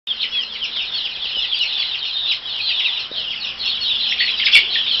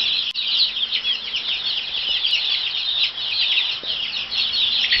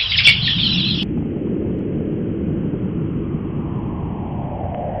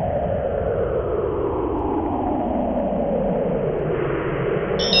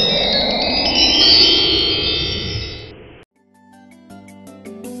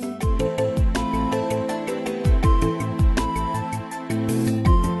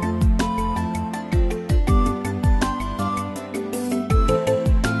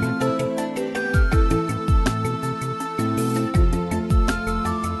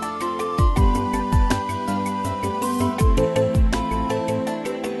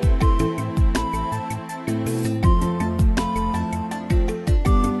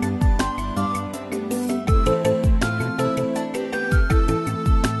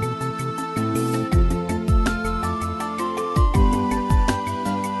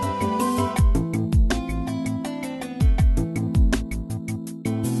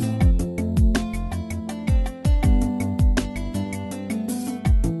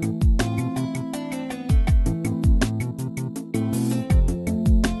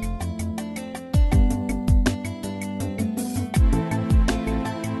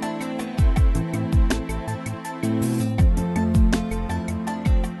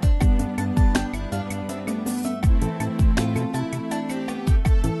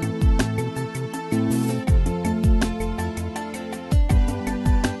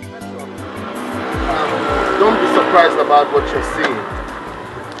about what you're saying,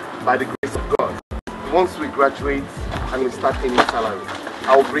 by the grace of God, once we graduate and we start earning salary,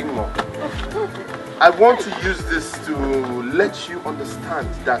 I'll bring more. I want to use this to let you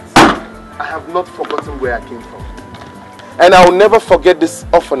understand that I have not forgotten where I came from. And I will never forget this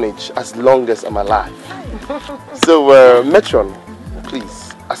orphanage as long as I'm alive. So, Matron,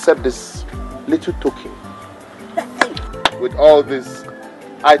 please accept this little token with all these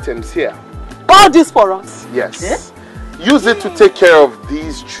items here. All this for us? Yes. Yeah? Use it to take care of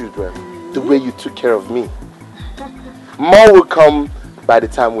these children the way you took care of me. More will come by the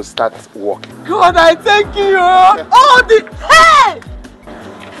time we start working. God, I thank you. All the... Hey!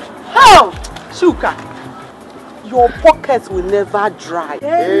 How? Shuka, your pockets will never dry.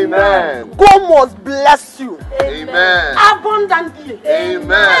 Amen. God must bless you. Amen. Abundantly.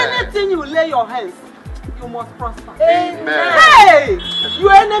 Amen. Anything you lay your hands, you must prosper. Amen. Hey!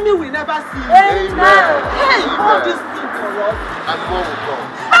 Your enemy will never see you. Amen. Hey! All these things for us. And more will come.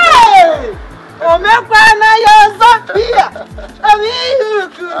 Hey! Omekwana yozo here.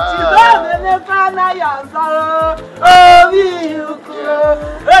 Omiyuku chido omekwana yozo. Omiyuku.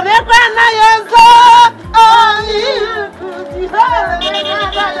 Omekwana yozo. Omiyuku chido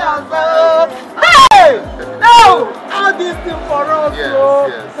omekwana yozo. Hey! No! All these things for us.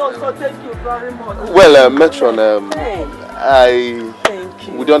 Yes. So thank you very much. Well, Matron,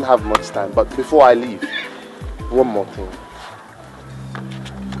 we don't have much time, but before I leave, one more thing.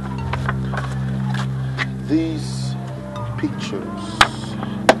 These pictures,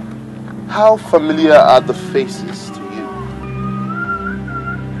 how familiar are the faces to you?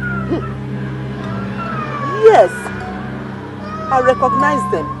 Yes, I recognize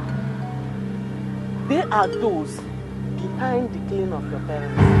them. They are those behind the killing of your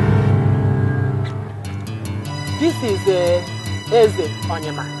parents. This is Eze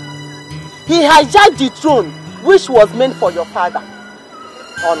Onyema. He hijacked the throne which was meant for your father,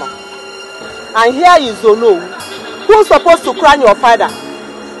 Honor. And here is Zono, who is supposed to crown your father.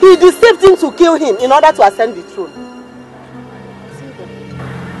 He deceived him to kill him in order to ascend the throne.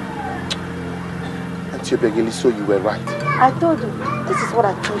 Auntie Begeli, so you were right. I told you. This is what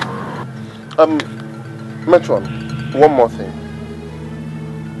I told you. Matron, one more thing.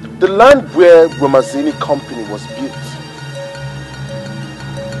 The land where Romazini Company was built,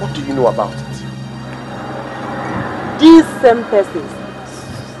 what do you know about it? These same persons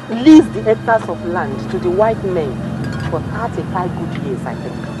leased the hectares of land to the white men for 35 good years, I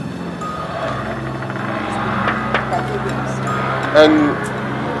think. And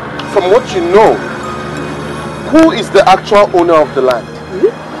from what you know, who is the actual owner of the land?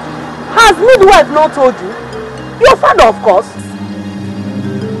 Has midwife not told you? Your father, of course.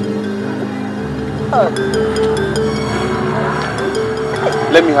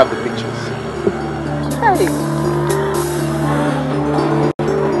 Let me have the pictures. Hey.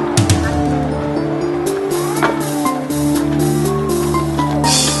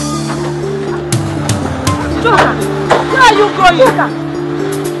 Where are you going?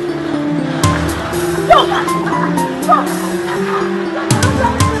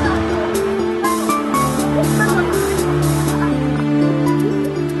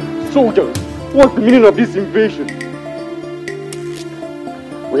 Soldiers, what's the meaning of this invasion?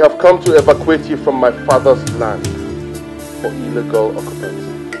 We have come to evacuate you from my father's land for illegal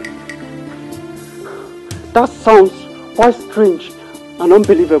occupancy. That sounds quite strange and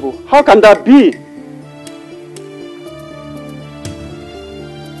unbelievable. How can that be?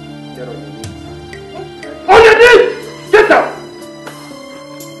 Get on your knees. On your knees! Get down!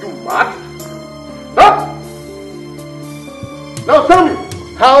 You mad? Huh? Now tell me,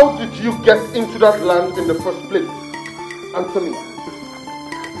 how did you get into that land in the first place? Answer me.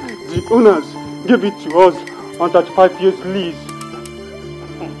 The owners gave it to us on 35 years lease.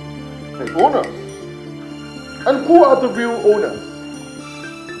 The owners? And who are the real owners?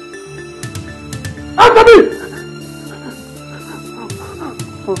 Answer me!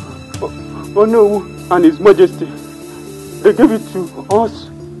 Oh no, and His Majesty, they gave it to us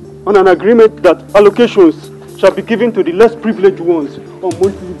on an agreement that allocations shall be given to the less privileged ones on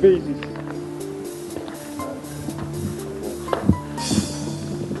monthly basis.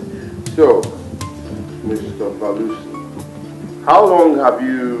 So, Mr. Valusi, how long have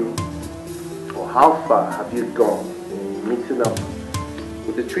you, or how far have you gone in meeting up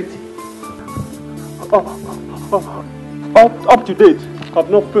with the treaty? Up to date, I've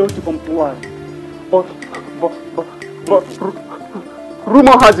not failed to comply. But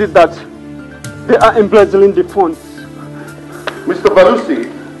rumor has it that they are embezzling the funds. Mr. Valusi,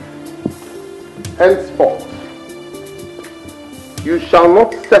 henceforth, you shall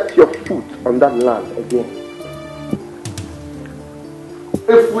not set your foot on that land again.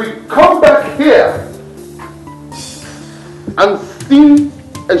 if we come back here and see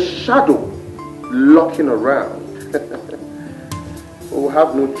a shadow lurking around, we'll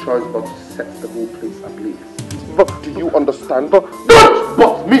have no choice but to set the whole place ablaze. But do you understand? Don't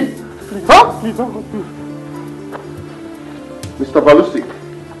but me! Please, huh? Please, Mr. Balusi,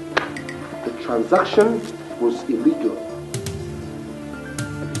 the transaction was illegal.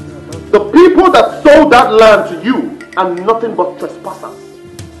 The people that sold that land to you are nothing but trespassers.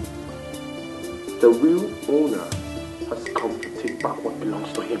 The real owner has come to take back what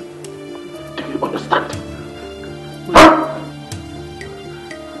belongs to him. Do you understand? Huh?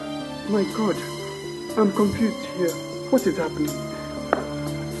 My God, I'm confused here. What is happening?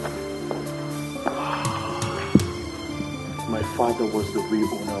 My father was the real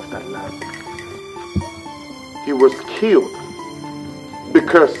owner of that land. He was killed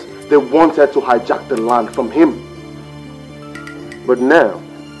because they wanted to hijack the land from him. But now,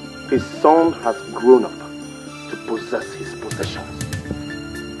 his son has grown up to possess his possessions.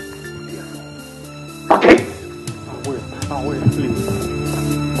 Okay? I will, please.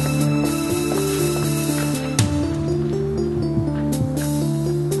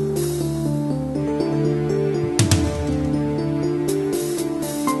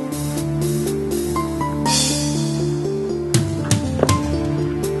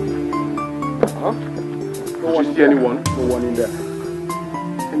 Did you see anyone? No one in there.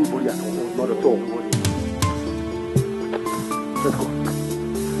 Anybody at all? Not at all. Let's go.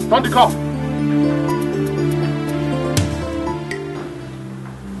 Turn the car.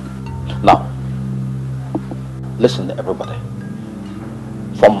 Now, listen everybody.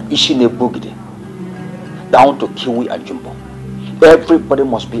 From Ishine Bugidi down to Kiwi and Jumbo, everybody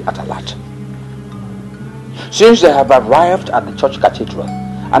must be at alert. Since they have arrived at the church cathedral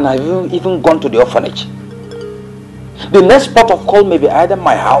and have even gone to the orphanage, the next port of call may be either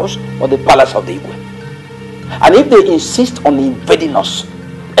my house or the palace of the Igwe. And if they insist on invading us,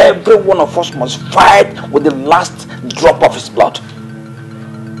 every one of us must fight with the last drop of his blood.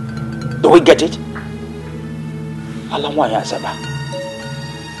 Do we get it? Alawanya Saba.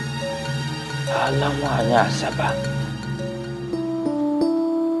 Alawanya Saba.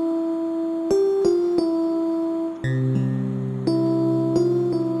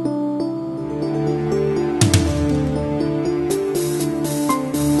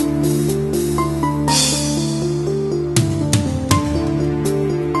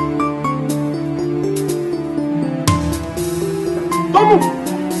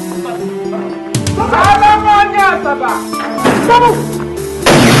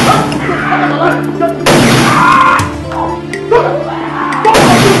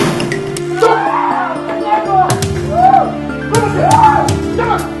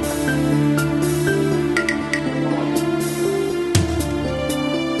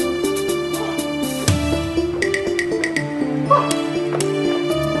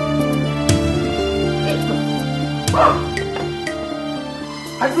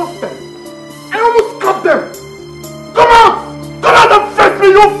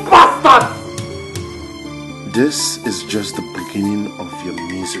 This is just the beginning of your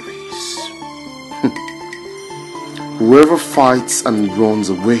miseries. Whoever fights and runs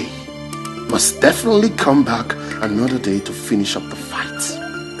away must definitely come back another day to finish up the fight.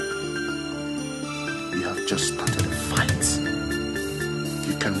 You have just started a fight.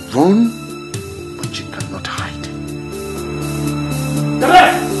 You can run, but you cannot hide.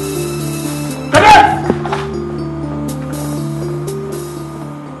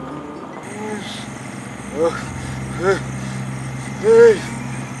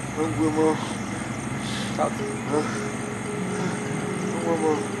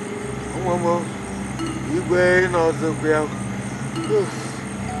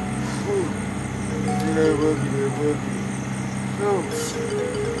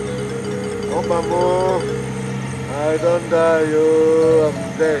 I don't die, I'm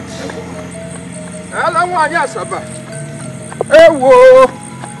dead. Alawanya Saba. Hey, whoa!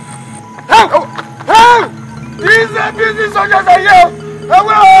 Hey! These soldiers are here!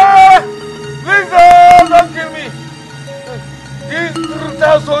 Please, don't kill me! These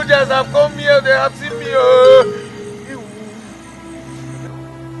brutal soldiers have come here, they have seen me.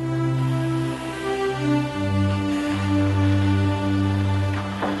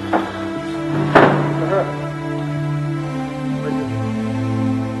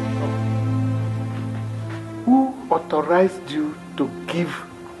 Who authorized you to give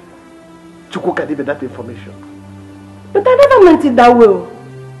Chukwukadebe that information? But I never meant it that way.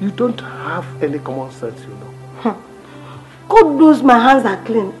 You don't have any common sense, you know. God knows my hands are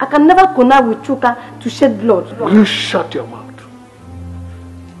clean. I can never connive with Chuka to shed blood. You shut your mouth.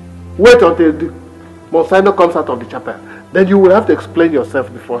 Wait until the Monsignor comes out of the chapel. Then you will have to explain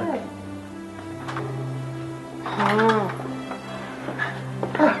yourself before him.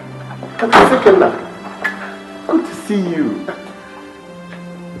 Good to see you.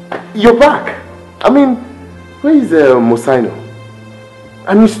 You're back. I mean, where is Monsignor?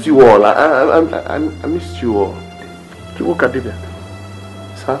 I missed you all. I missed you all. Chiwetalu,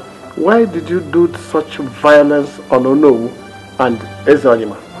 sir, why did you do such violence on Ono and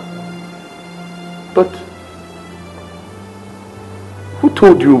Ezonyima? But who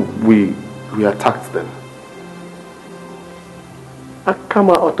told you we attacked them?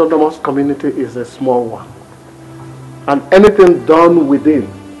 Akama Autonomous Community is a small one, and anything done within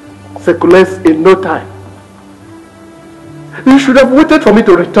circulates in no time. You should have waited for me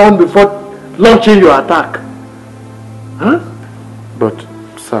to return before launching your attack. Huh? But,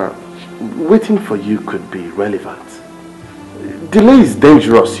 sir, waiting for you could be relevant. Delay is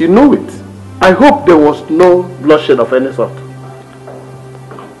dangerous, you know it. I hope there was no bloodshed of any sort.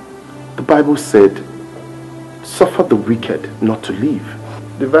 The Bible said, suffer the wicked not to live.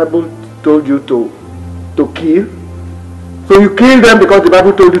 The Bible told you to kill? So you killed them because the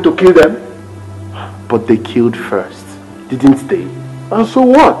Bible told you to kill them? But they killed first, didn't they? And so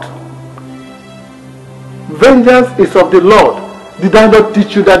what? Vengeance is of the Lord. Did I not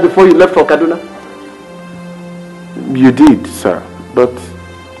teach you that before you left for Kaduna? You did, sir. But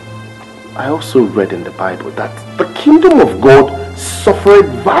I also read in the Bible that the kingdom of God suffered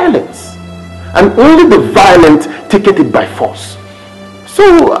violence, and only the violent take it by force.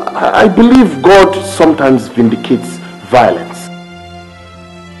 So I believe God sometimes vindicates violence.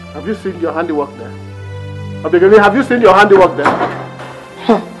 Have you seen your handiwork there? Obadigie, have you seen your handiwork there?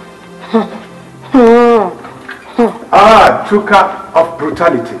 Trucker of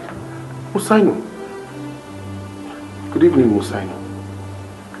brutality. Musaino. Good evening, Musaino.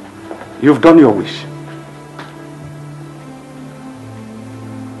 You've done your wish.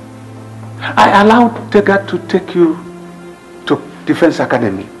 I allowed Tega to take you to Defense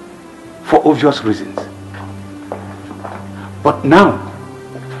Academy for obvious reasons. But now,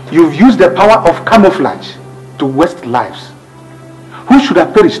 you've used the power of camouflage to waste lives who should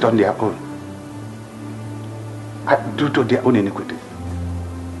have perished on their own due to their own iniquity.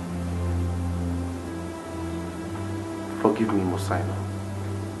 Forgive me, Musaino.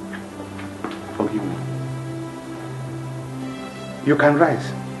 Forgive me. You can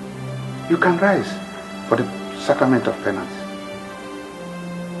rise. You can rise for the sacrament of penance.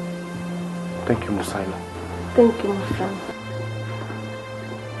 Thank you, Musaino. Thank you, Musaino.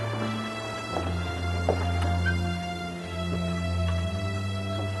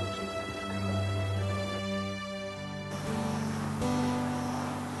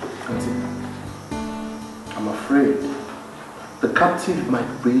 I'm afraid the captive might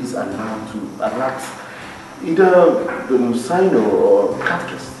raise alarm to alert either the Musaino or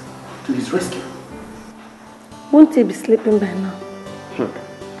Catechist to his rescue. Won't he be sleeping by now?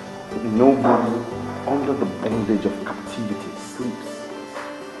 Nobody under the bondage of captivity sleeps.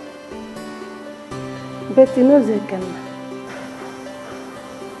 But he knows he can.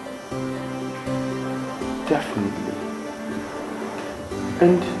 Definitely.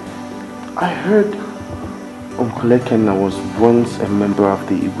 And I heard Uncle Ekena was once a member of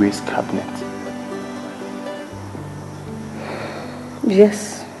the Igwe's cabinet.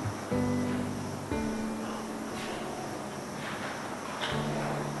 Yes.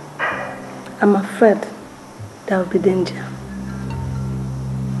 I'm afraid there will be danger.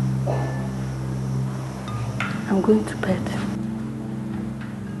 I'm going to bed.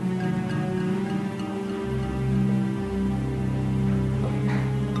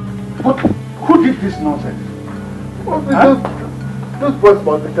 What? Who did this nonsense? Those boys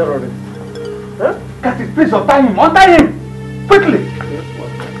must be terrorists. Huh? Cathy, please untie him! Untie him! Quickly! Yes,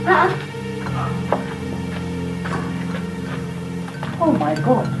 Oh my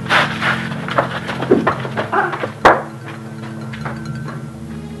God!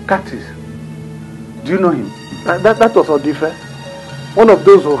 Cathy, do you know him? that was Odife. One of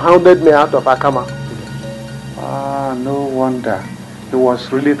those who hounded me out of Akama. Ah, no wonder. He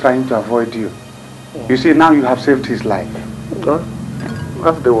was really trying to avoid you. You see, now you have saved his life.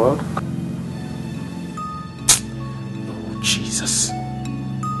 That's the word. Oh, Jesus.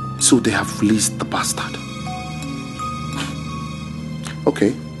 So they have released the bastard.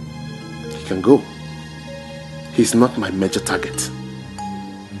 Okay. He can go. He's not my major target.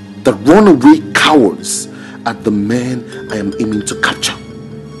 The runaway cowards are the men I am aiming to capture.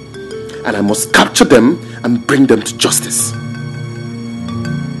 And I must capture them and bring them to justice.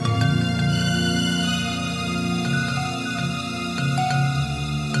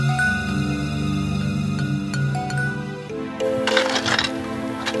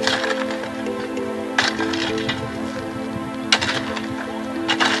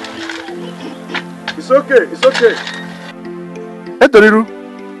 It's okay. It's okay. Hey, Toriru.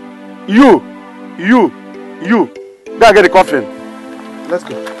 You. Gotta get the coffin. Let's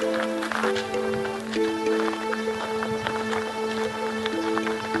go.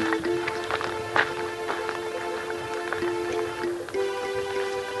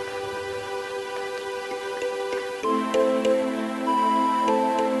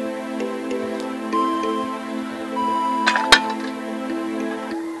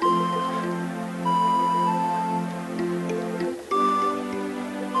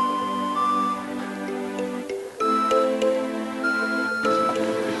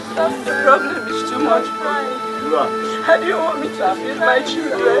 How do you want me to feed my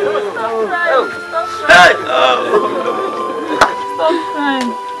children? Stop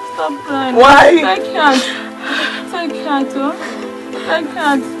crying. Stop crying. Why? I can't. I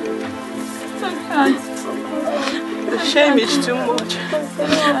can't. The shame is too much.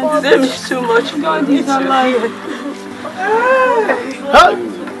 The shame is too much. God is alive.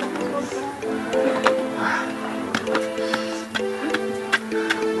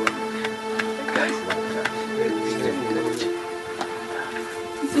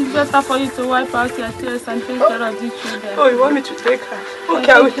 It's better for you to wipe out your tears and take care of these children. Oh, you want me to take her?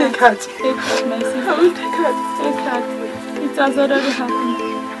 Okay, I will take her. Take her, my sister. I will take her. Take her. It has already happened.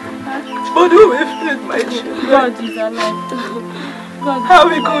 But who will feed my children? God is alive. God How are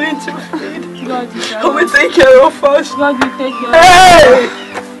we going to feed? God is alive. Who will take care of us? God will take care of us.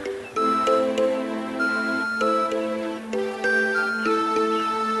 Hey!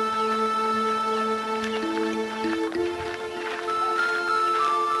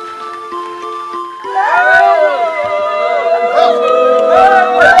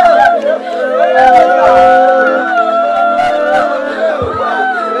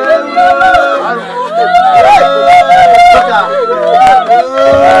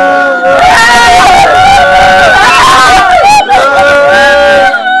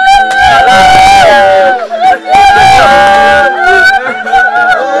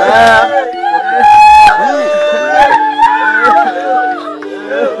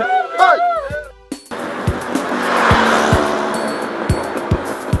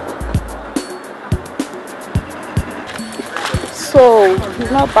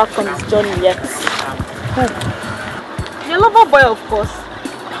 Back on his journey yet. Your lover boy, of course.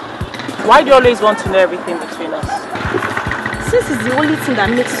 Why do you always want to know everything between us? Since it's the only thing that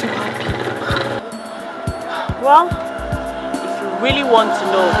makes you happy. Well, if you really want to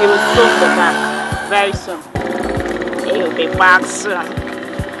know, he will soon be back very soon. He will be back soon.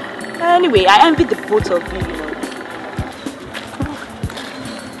 Anyway, I envy the both of you, you know.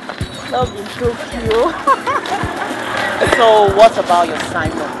 Love will choke you. So what about your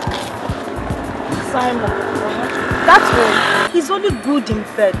Simon? Simon? That one, he's only good in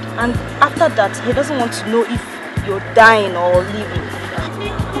bed, and after that he doesn't want to know if you're dying or living.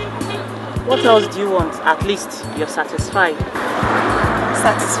 What else do you want? At least you're satisfied.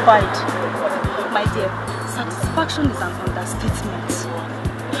 Satisfied? My dear, satisfaction is an understatement.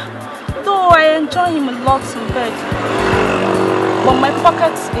 Though I enjoy him a lot in bed, but my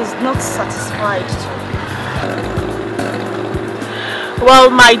pocket is not satisfied too.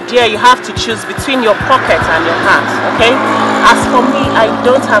 Well, my dear, you have to choose between your pocket and your heart, okay? As for me, I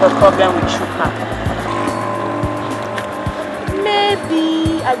don't have a problem with Chuka.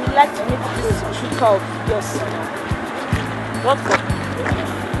 Maybe I would like to make this Chuka of yours. What?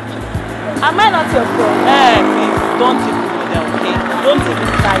 Am I not your friend? Please, don't even go there, okay? Don't even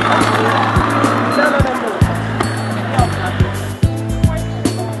try that. No.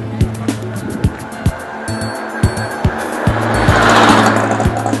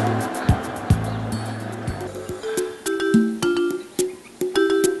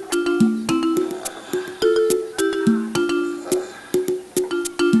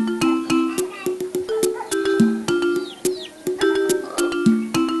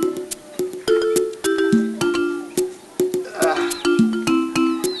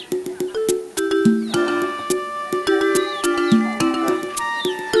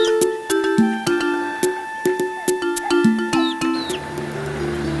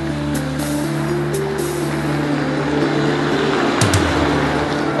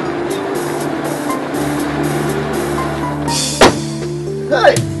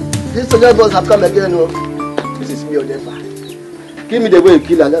 Soldier boys have come again. Oh. This is me, Odefa. Give me the way you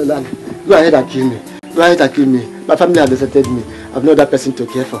kill and land. Go ahead and kill me. Go ahead and kill me. My family have deserted me. I have no other person to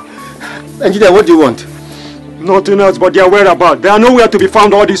care for. Engineer, what do you want? Nothing else but their whereabouts. They are nowhere to be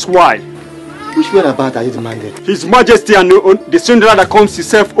found all this while. Which whereabouts are you demanding? His Majesty and the Cinderella that comes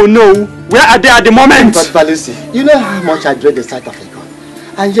himself, oh no. Where are they at the moment? But Valisi, you know how much I dread the sight of a gun.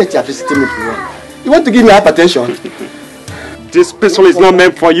 And yet you are visiting me for one. You want to give me hypertension? This pistol is not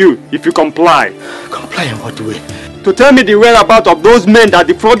meant for you if you comply. Comply in what way? To tell me the whereabouts of those men that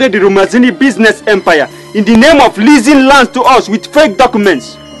defrauded the Romazini business empire in the name of leasing lands to us with fake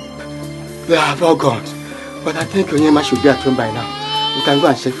documents. They have all gone. But I think Onyema should be at home by now. You can go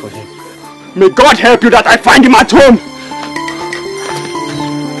and check for him. May God help you that I find him at home.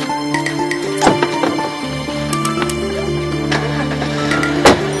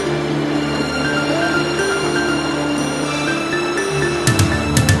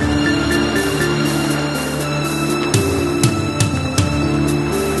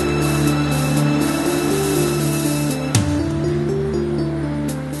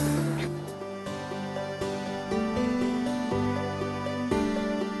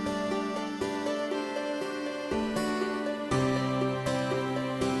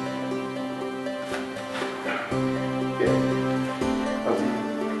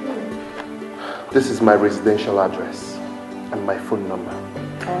 This is my residential address and my phone number.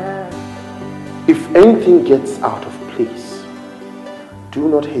 If anything gets out of place, do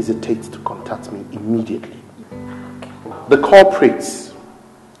not hesitate to contact me immediately. The culprits,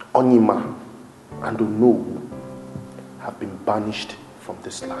 Onyema and Onowu, have been banished from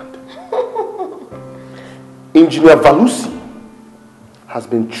this land. Engineer Valusi has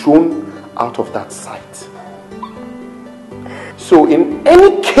been thrown out of that site. So in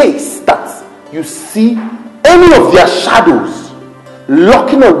any case that you see any of their shadows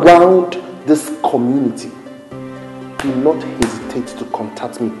lurking around this community, do not hesitate to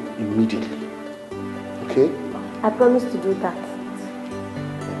contact me immediately. Okay? I promise to do that.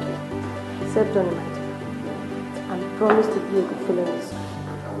 Thank you. Save Johnny, my dear. And promise to be a good fellow in this. I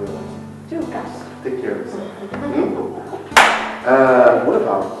will. Jukas. Take care of yourself. What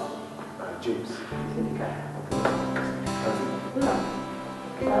about James?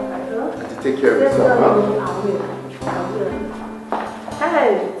 Take care of yourself, huh? I will. Hey,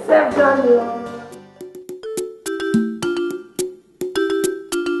 save Johnny.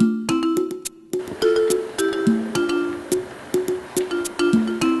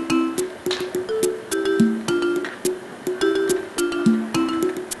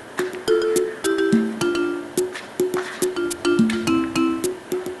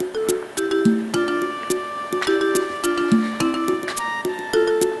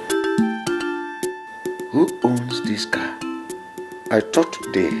 I thought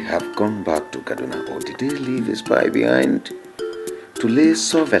they have gone back to Kaduna, or did they leave a spy behind to lay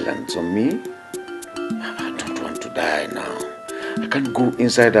surveillance on me? I don't want to die now. I can't go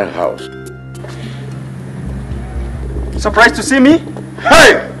inside that house. Surprised to see me?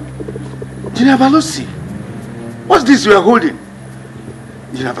 Hey! Engineer Valusi, what's this you are holding?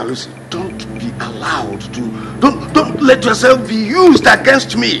 Engineer Valusi, don't be allowed to... Don't let yourself be used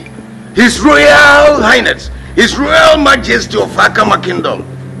against me. His Royal Highness, His Royal Majesty of Akama Kingdom,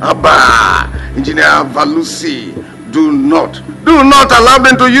 Abba, Engineer Valusi, do not allow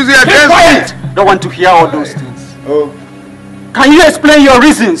them to use it against me. Don't want to hear all those things. Oh. Can you explain your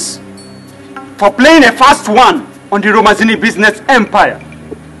reasons for playing a fast one on the Romazini business empire,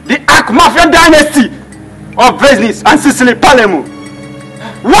 the Ak Mafia dynasty of Venice and Sicily, Palermo?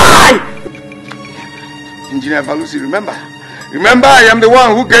 Why? Engineer Valusi, Remember, I am the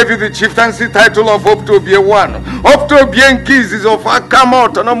one who gave you the chieftaincy title of Optobie 1. Optobie Nkis is of Akama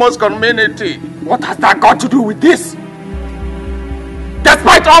Autonomous Community. What has that got to do with this?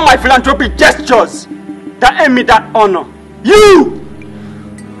 Despite all my philanthropic gestures that earn me that honor, you,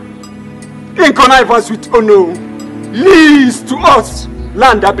 in connivance with Ono, lease to us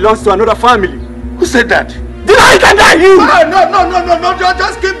land that belongs to another family. Who said that? Did I tender you? No,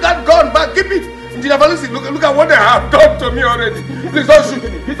 just keep that gun back, keep it. Engineer Valusi, look at what they have done to me already. Please don't shoot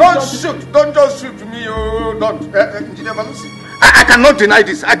me. Don't just shoot me. Oh, don't. Engineer Valusi, I cannot deny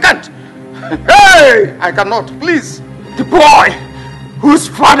this. I can't. Hey, I cannot. Please. The boy whose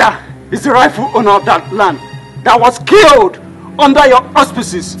father is the rightful owner of that land that was killed under your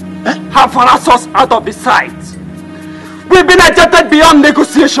auspices have harassed us out of the sight. We've been ejected beyond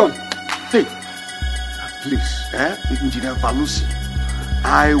negotiation. Hey, please, Engineer Valusi,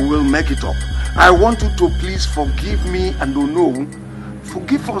 I will make it up. I want you to please forgive me and Ono.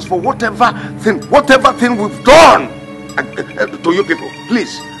 Forgive us for whatever thing we've done to you people.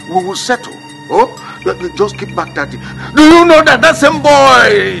 Please, we will settle. Oh, just keep back that. Do you know that same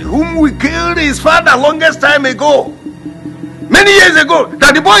boy whom we killed his father longest time ago? Many years ago,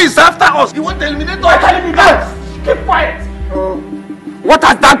 that the boy is after us. He wants to eliminate us. Telling me that. Keep quiet. What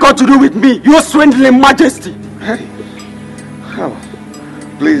has that got to do with me, your swindling majesty? Hey. Oh.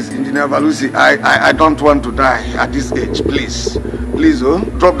 Please, Engineer Valusi, I don't want to die at this age. Please,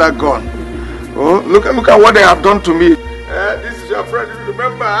 drop that gun. Oh, look at what they have done to me. This is your friend, you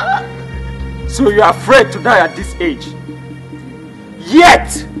remember? So you are afraid to die at this age.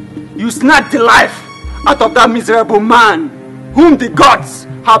 Yet, you snatched the life out of that miserable man whom the gods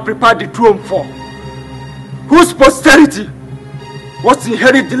have prepared the throne for, whose posterity was to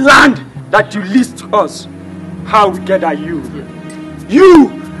inherit the land that you leased to us. How wicked are you?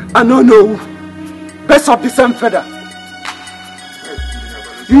 You are no, best of the same feather.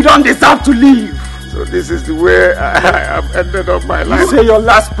 You don't deserve to live. So this is the way I have ended up my life. You say your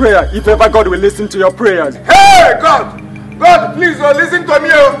last prayer, if ever God will listen to your prayers. Hey, God! God, please, listen to me.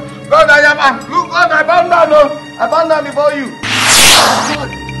 God, I bow down. I bow down before you.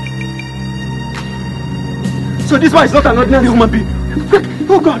 So this one is not an ordinary human being.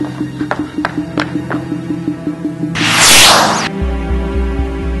 Oh, God.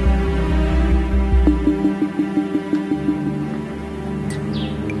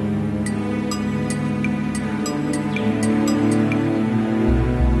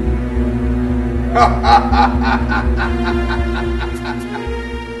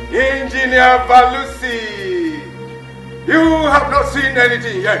 Engineer Balusi, you have not seen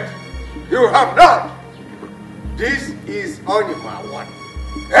anything yet. You have not. This is Onima one.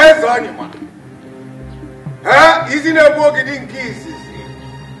 Yes, Onima. Isn't a walking in kisses?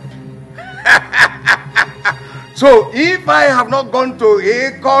 So if I have not gone to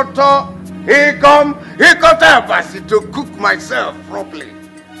Ekota Embassy to cook myself properly,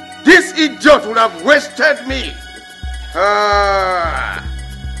 this idiot would have wasted me.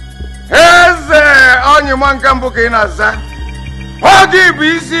 Onye man kambo kenaza. Ogi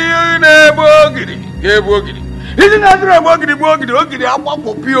bisi ne bogidi. Ye bogidi. Idi na dra bogidi ogidi akwa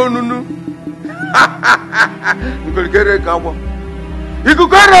popi onunu. Ngolgere kawo.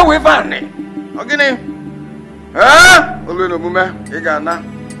 Ikukere we fane. Ogini. Olu no mume, igana.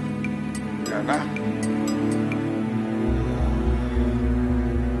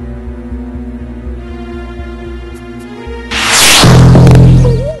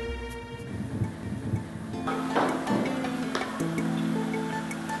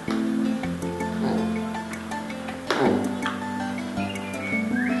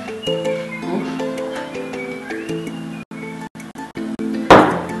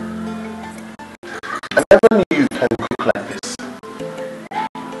 I never knew you can cook like this.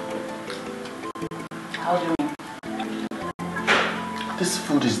 How do you mean? This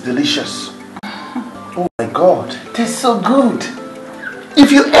food is delicious. Oh my God, it tastes so good.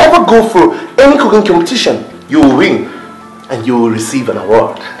 If you ever go for any cooking competition, you will win and you will receive an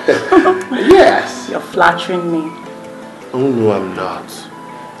award. Yes. You're flattering me. Oh no, I'm not.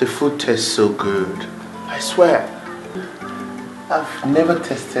 The food tastes so good. I swear. I've never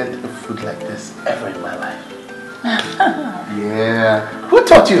tasted a food like this ever in my life. Yeah. Who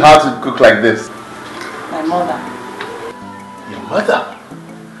taught you how to cook like this? My mother. Your mother?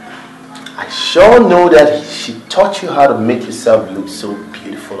 I sure know that she taught you how to make yourself look so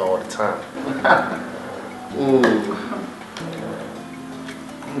beautiful all the time.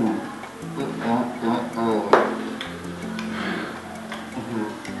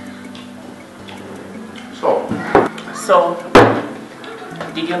 So,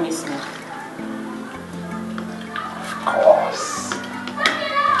 did you miss me? Of course.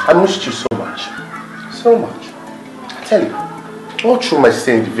 I missed you so much. So much. I tell you, all through my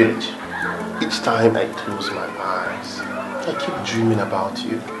stay in the village, each time I close my eyes, I keep dreaming about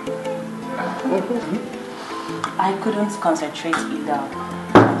you. I couldn't concentrate either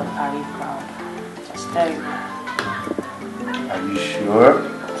on the parade ground. It was terrible. Are you sure?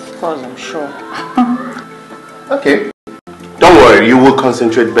 Of course, I'm sure. Okay. Don't worry, you will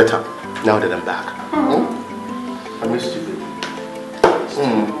concentrate better now that I'm back. I missed you, baby.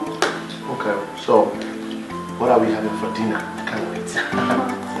 Okay, so what are we having for dinner? I can't wait.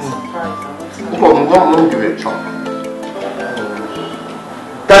 Come on, give it a chop.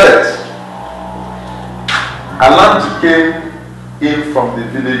 Cadet, Alanti came in from the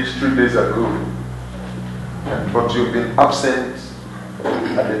village 3 days ago, but you've been absent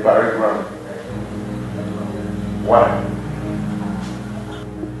at the parade ground. Why?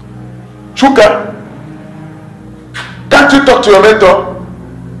 Chuka, can't you talk to your mentor?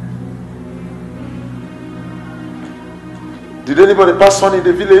 Did anybody pass on in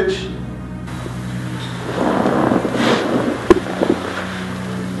the village?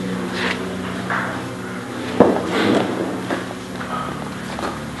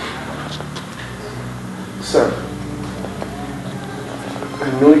 Sir, I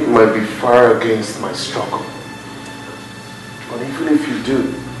know you might be far against my struggle, but even if you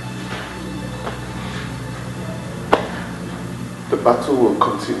do, the battle will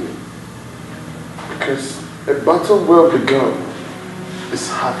continue. Because a battle well begun is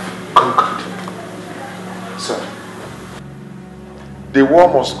half conquered. Sir. The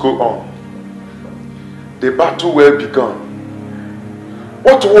war must go on. The battle well begun.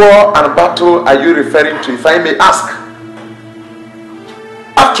 What war and battle are you referring to, if I may ask?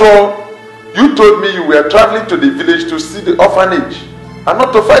 After all, you told me you were traveling to the village to see the orphanage and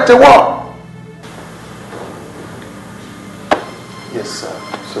not to fight a war. Yes, sir.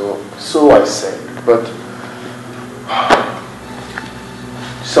 So I said, but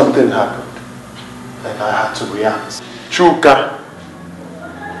something happened and I had to react. Chuka,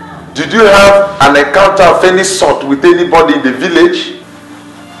 did you have an encounter of any sort with anybody in the village?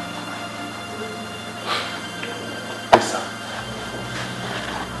 Yes, sir.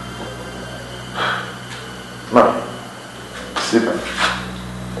 Now, sit down.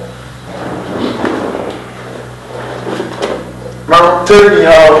 Now tell me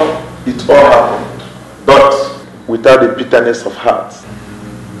how it all happened, but without the bitterness of heart.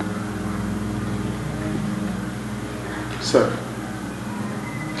 Sir,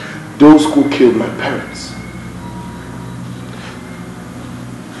 those who killed my parents,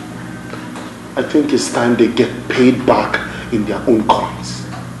 I think it's time they get paid back in their own coins.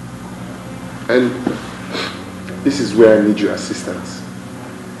 And this is where I need your assistance.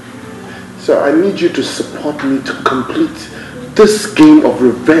 Sir, I need you to support me to complete this game of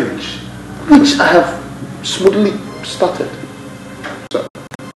revenge, which I have smoothly started. Sir.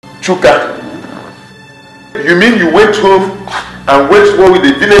 Chuka, you mean you went home and waged war with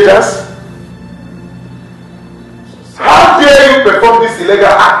the villagers? How dare you perform this illegal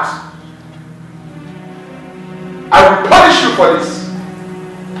act? I will punish you for this.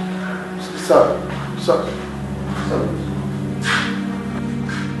 Sir.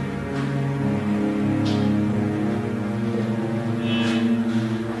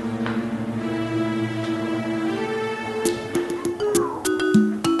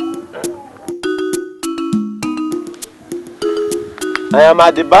 I am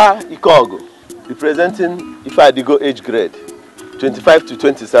Adiba Ikogo, representing Ifadigo age grade, 25 to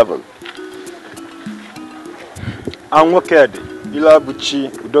 27. I'm Wakedi, Ilabuchi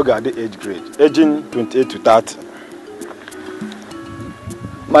Udogade age grade, aging 28 to 30.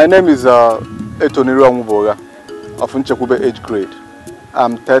 My name is Etoniru Amuboga of Nchekube age grade.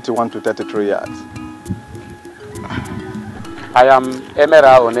 I'm 31 to 33 years. I am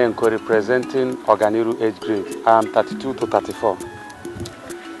Emera Onenko representing Oganiru age grade. I am 32 to 34.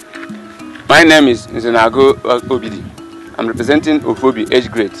 My name is Nzenago Obidi. I'm representing Ofobi age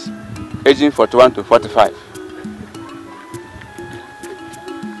grades, aging 41 to 45.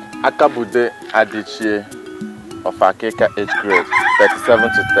 Akabude Adichie of Akeka age grade, 37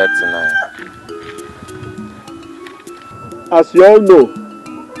 to 39. As you all know,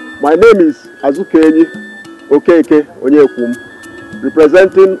 my name is Azukenyi Okeke Onyekum,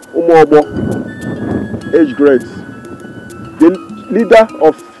 representing Umobo age grades, the leader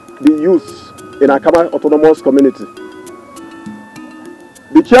of the youth in Akama Autonomous Community.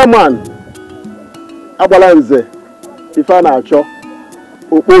 The chairman, Abalanze Ifana Acho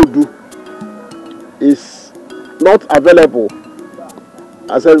Opodu, is not available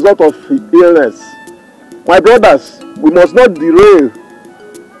as a result of illness. My brothers, we must not derail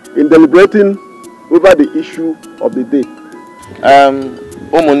in deliberating over the issue of the day.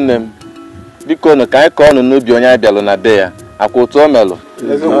 Umunnem, biko no kai ko no bi onya bialo na be ya akwotu omelo.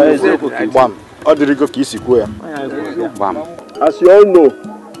 As you all know,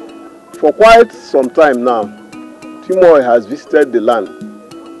 for quite some time now, Timoy has visited the land.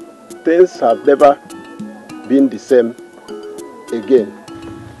 Things have never been the same again.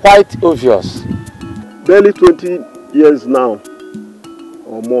 Quite obvious. Barely 20 years now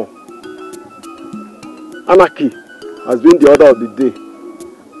or more. Anarchy has been the order of the day.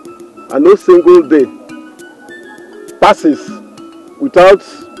 And no single day passes without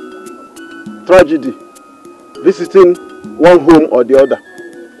tragedy visiting one home or the other.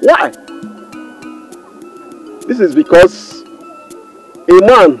 Why? This is because a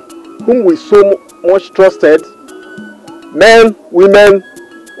man whom we so much trusted, men, women,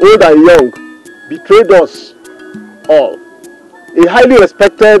 old and young, betrayed us all. A highly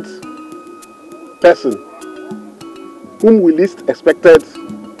respected person whom we least expected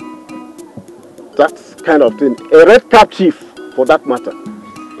that kind of thing. A red cap chief, for that matter.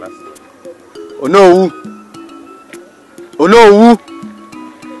 Oh no! Oh no!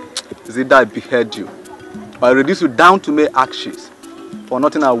 Is it that I behead you? Or I reduce you down to mere ashes for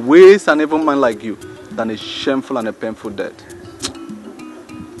nothing that wastes an evil man like you than a shameful and a painful death?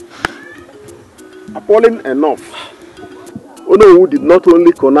 Appalling enough. Onowu did not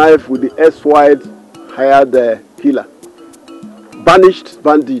only connive with the erstwhile hired the killer, banished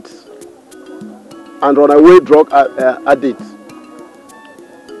bandits, and runaway drug addicts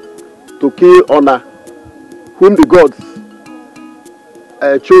to kill Honor, whom the gods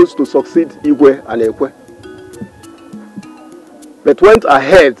chose to succeed Igwe and Ekwe, but went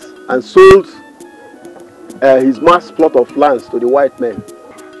ahead and sold his mass plot of lands to the white men.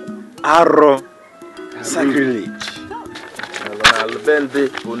 Arro, sacrilege.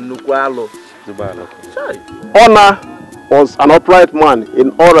 Honor was an upright man in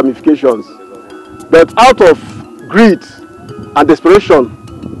all ramifications, but out of greed and desperation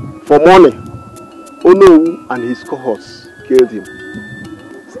for money, Onowu and his cohorts killed him.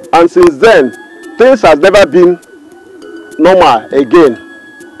 And since then, things have never been normal again,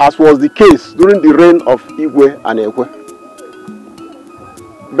 as was the case during the reign of Igwe and Ekwe.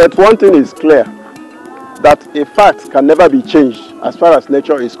 But one thing is clear, that a fact can never be changed as far as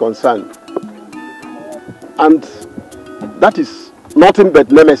nature is concerned. And that is nothing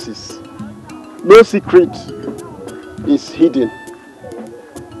but nemesis. No secret is hidden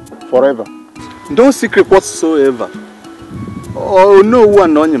forever. No secret whatsoever. Oh no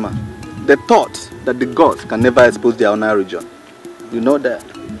one Onyema. The thought that the gods can never expose their own origin. You know that.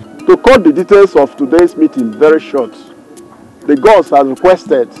 To cut the details of today's meeting very short, the gods have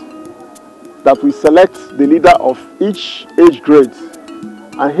requested that we select the leader of each age grade.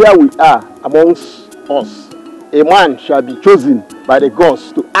 And here we are amongst us. A man shall be chosen by the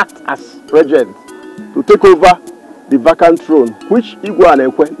gods to act as regent, to take over the vacant throne which Igwe and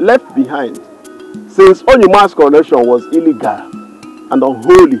Ekwe left behind, since Onyema's coronation was illegal and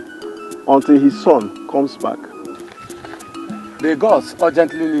unholy until his son comes back. The gods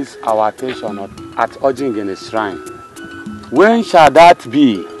urgently needs our attention at urging in a shrine. When shall that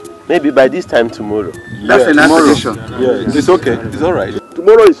be? Maybe by this time tomorrow. That's an tomorrow. application. Yes. It's okay. It's all right.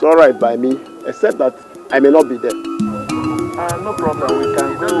 Tomorrow is all right by me, except that I may not be there. No problem. We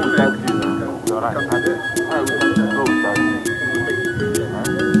can go without you now. It's all right. We can just go without you.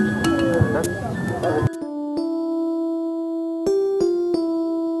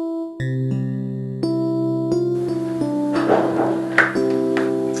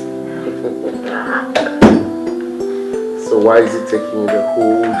 So why is it taking you the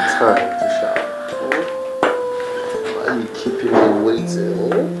whole time to shower? Why are you keeping me waiting?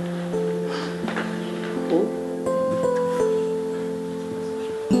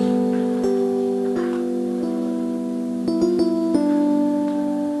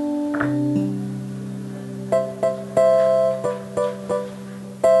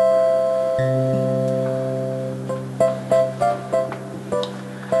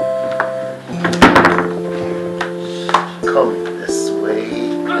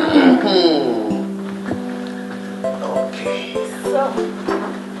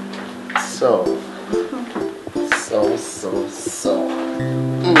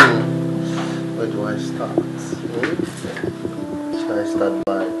 Where do I start? Should I start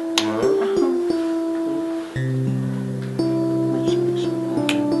by?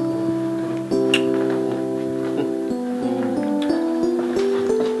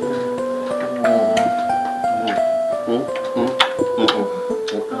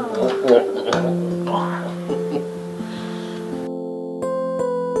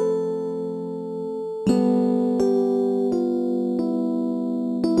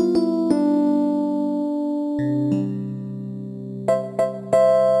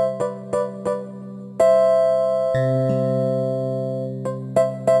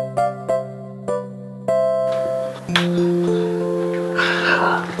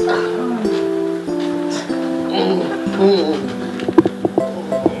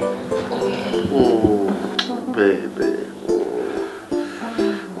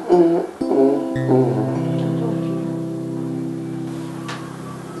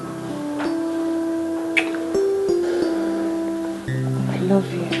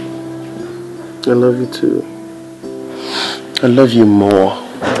 I love you too. I love you more.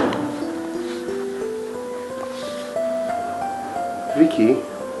 Vicky?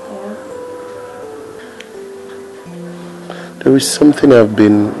 Yeah? There is something I've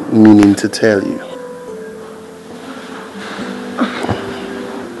been meaning to tell you.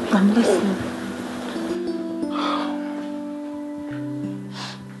 I'm listening.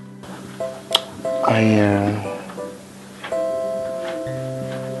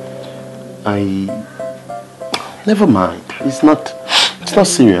 Never mind. It's not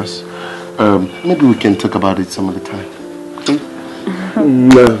serious. Maybe we can talk about it some other time.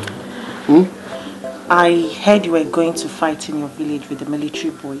 No. I heard you were going to fight in your village with the military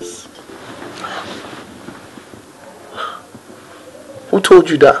boys. Who told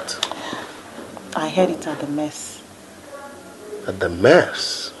you that? I heard it at the mess. At the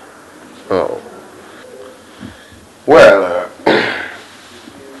mess? Oh. Well,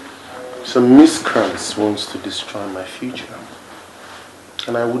 some miscreants wants to destroy my future.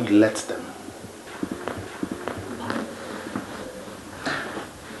 And I wouldn't let them.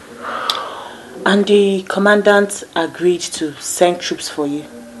 And the commandant agreed to send troops for you?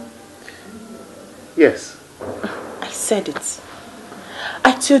 Yes. I said it.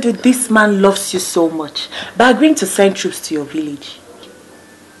 I told you this man loves you so much by agreeing to send troops to your village.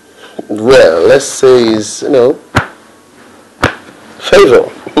 Well, let's say it's, favor.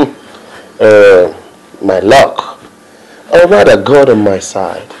 My luck. Or rather, God on my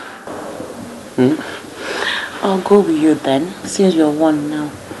side. I'll go with you then, since you're one now.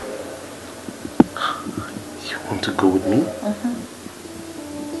 You want to go with me?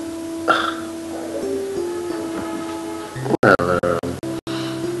 Well,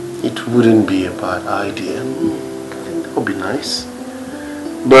 it wouldn't be a bad idea. I think that would be nice.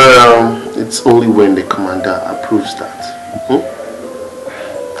 But it's only when the commander approves that.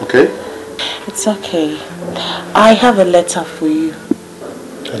 Okay? It's okay. I have a letter for you.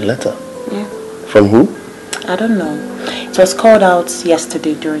 A letter? Yeah. From who? I don't know. It was called out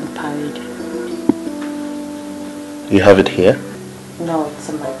yesterday during parade. You have it here? No, it's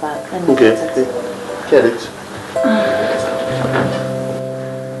in my bag. Let me Okay. get it. Get it.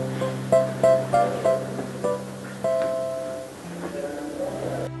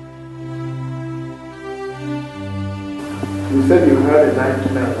 You said you heard a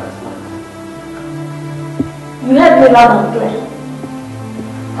nightmare last night. You heard me loud and clear.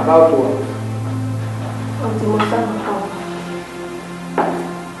 About what? Of the Mosano power.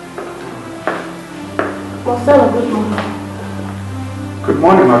 Mosano, good morning. Good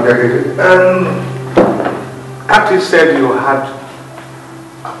morning, Obadigie. Captain said you had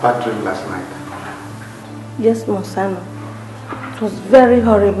a bad dream last night. Yes, Mosano. It was very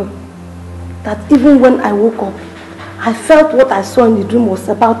horrible. That even when I woke up, I felt what I saw in the dream was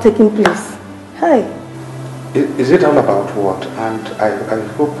about taking place. Hey. Is it all about what? And I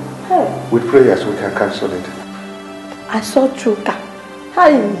hope with prayers we can cancel it. I saw Chuka.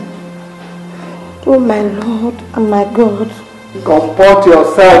 Hi. Oh my Lord and my God. Comport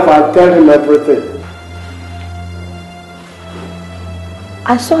yourself and tell him everything.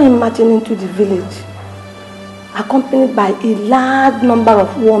 I saw him marching into the village, accompanied by a large number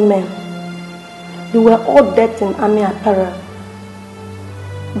of war men. They were all decked in army apparel,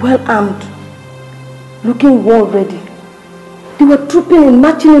 well armed, looking war ready. They were trooping and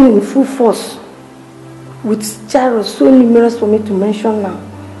marching in full force, with chariots so numerous for me to mention now.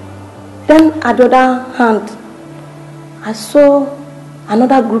 Then at the other hand, I saw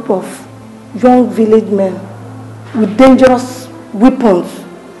another group of young village men with dangerous weapons.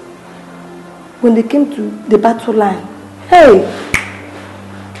 When they came to the battle line, hey!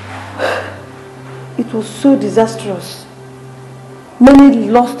 It was so disastrous. Many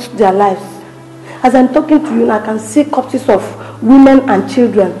lost their lives. As I'm talking to you, I can see corpses of women and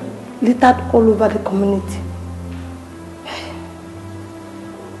children littered all over the community.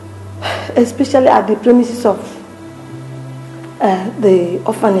 Especially at the premises of the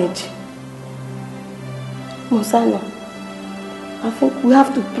orphanage. Mosano, I think we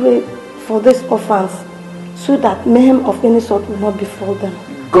have to pray for these orphans so that mayhem of any sort will not befall them.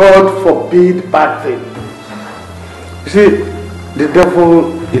 God forbid bad thing. You see, the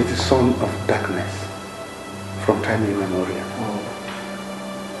devil is the son of darkness from time immemorial.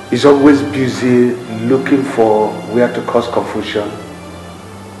 He's always busy looking for where to cause confusion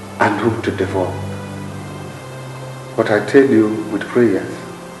and whom to devour. But I tell you, with prayers,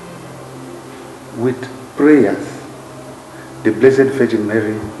 the Blessed Virgin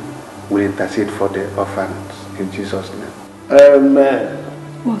Mary will intercede for the orphans in Jesus' name. Amen.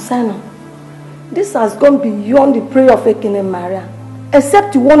 Mosano, this has gone beyond the prayer of Ekene Maria,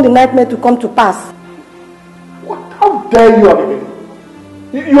 except you want the nightmare to come to pass. How dare you, Abebe?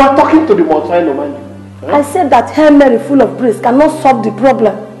 You are talking to the Mosano, mind you. Huh? I said that Hail Mary full of grace cannot solve the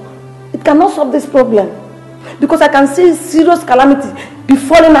problem. It cannot solve this problem. Because I can see serious calamity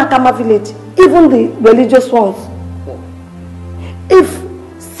befalling Akama village, even the religious ones. If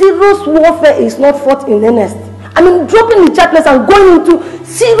serious warfare is not fought in earnest, I mean dropping the chaplets and going into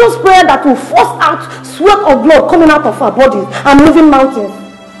serious prayer that will force out sweat of blood coming out of our bodies and moving mountains.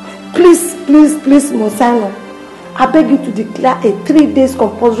 Please, please, please, Mosano, I beg you to declare a 3 days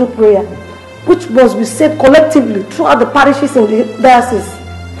compulsory prayer, which must be said collectively throughout the parishes in the diocese.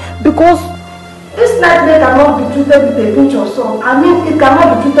 Because this nightmare cannot be treated with a pinch of salt. I mean, it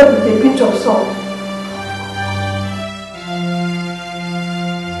cannot be treated with a pinch of salt.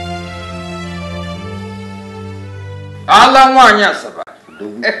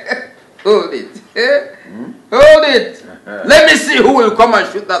 Hold it. Hold it. Let me see who will come and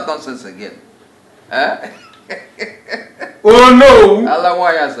shoot that nonsense again. Oh no!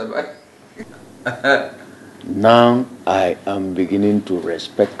 Now I am beginning to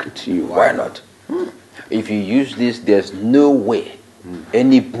respect you. Why not? If you use this, there's no way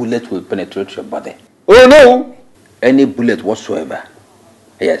any bullet will penetrate your body. Oh no! Any bullet whatsoever.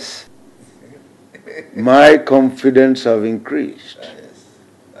 Yes. My confidence have increased.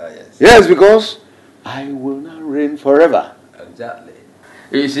 Yes, because I will not reign forever. Exactly.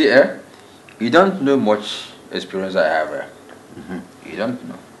 You see, you don't know much experience I have. You don't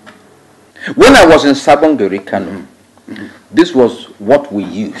know. When I was in Sabongeri, Kano, this was what we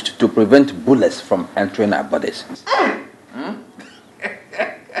used to prevent bullets from entering our bodies.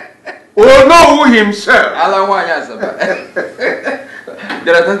 Oh no, himself!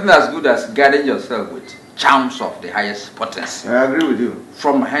 There is nothing as good as guarding yourself with charms of the highest potency. I agree with you.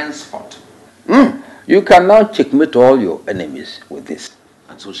 From henceforth, you can now checkmate all your enemies with this.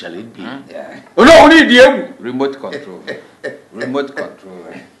 And so shall it be. Yeah. Oh no, only the remote control. Remote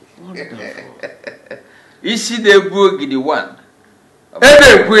control. Wonderful. You see the boogie one.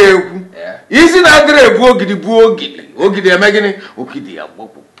 Isi na agre buogidi buogidi. Ogidi emegini okidi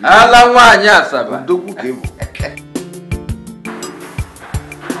agbopo. Ala nwanyị asaba. Odogwu kevu.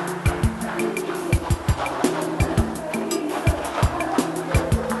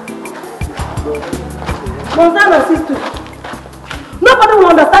 Gonzalo, sister. Nobody will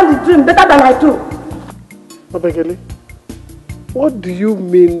understand the dream better than I do. Obadigie, what do you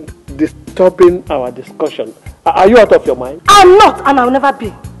mean disturbing our discussion? Are you out of your mind? I'm not, and I'll never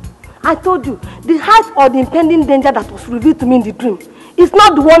be. I told you, the height or the impending danger that was revealed to me in the dream is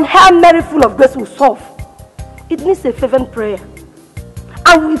not the one Hail Mary full of grace will solve. It needs a fervent prayer.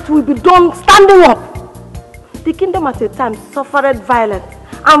 And it will be done standing up. The kingdom at a time suffered violence,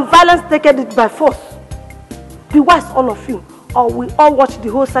 and violence taken it by force. Be wise, all of you, or we all watch the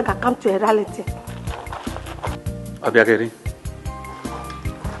whole saga come to a reality. Obadigie,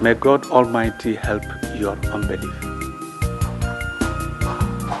 may God Almighty help your unbelief.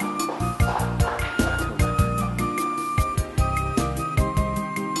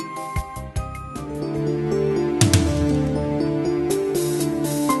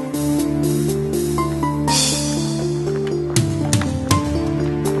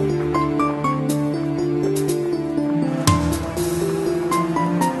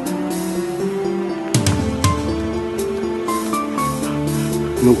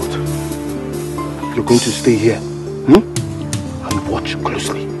 You know what? You're going to stay here and watch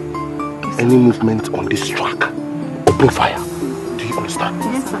closely. Any movement on this track, open fire. Do you understand?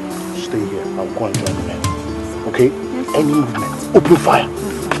 Yes, sir. Stay here. I'll go and join the men. Okay? Yes, sir. Any movement, open fire.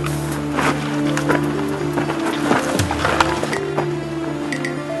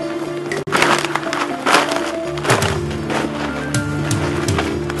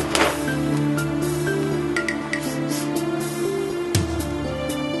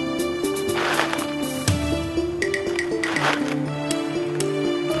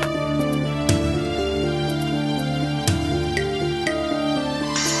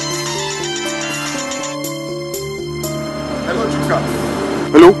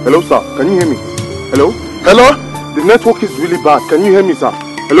 Hello, sir. Can you hear me? Hello? Hello? The network is really bad. Can you hear me, sir?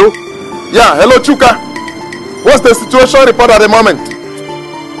 Hello? Yeah, hello, Chuka. What's the situation report at the moment?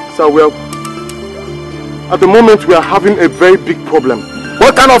 Sir, well, at the moment we are having a very big problem.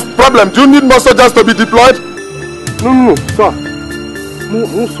 What kind of problem? Do you need more soldiers to be deployed? No, sir.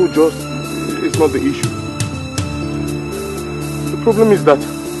 No soldiers is not the issue. The problem is that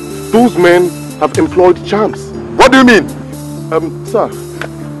those men have employed charms. What do you mean?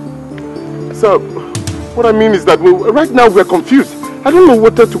 Sir, what I mean is that right now we are confused. I don't know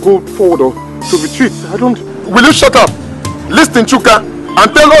whether to go forward or to retreat. Will you shut up? Listen, Chuka,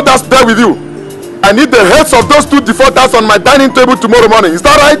 and tell others there with you. I need the heads of those two defaulters on my dining table tomorrow morning. Is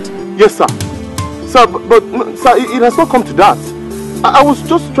that right? Yes, sir. Sir, but sir, it has not come to that. I was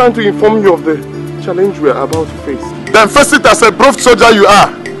just trying to inform you of the challenge we are about to face. Then face it as a brave soldier you are,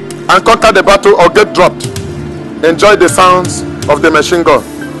 and conquer the battle or get dropped. Enjoy the sounds of the machine gun.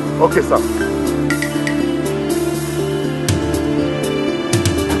 Okay, sir.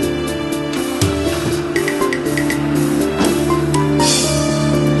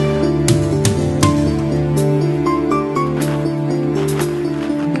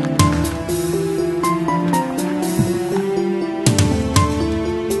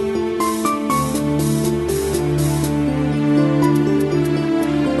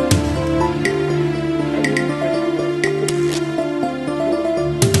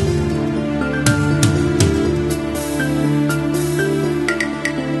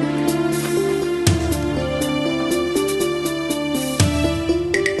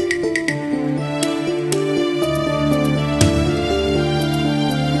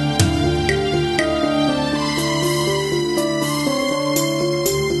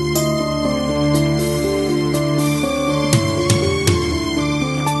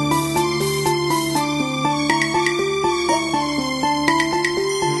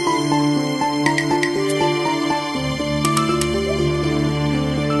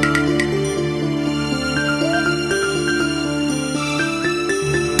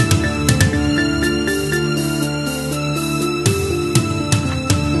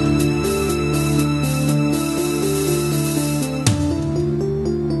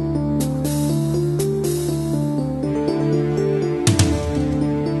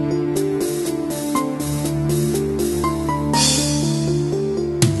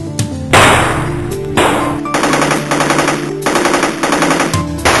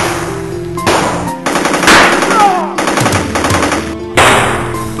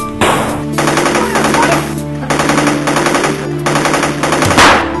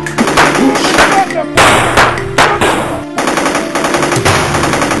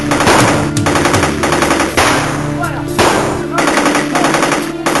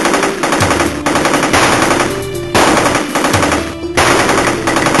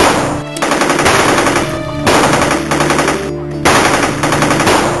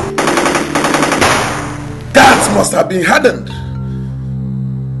 must have been hardened.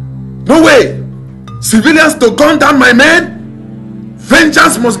 No way! Civilians to gun down my men?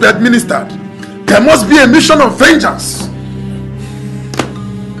 Vengeance must be administered. There must be a mission of vengeance.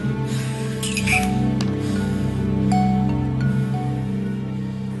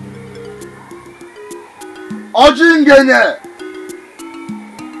 Ojingene,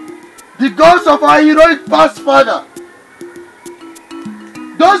 the gods of our heroic past father,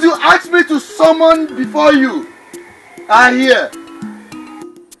 those you asked me to summon before you are here.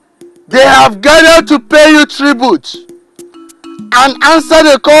 They have gathered to pay you tribute and answer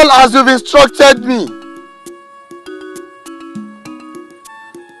the call as you've instructed me.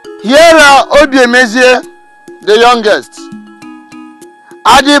 Here are Obadigie, the youngest,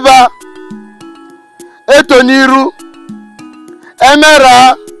 Adiba, Etoniru,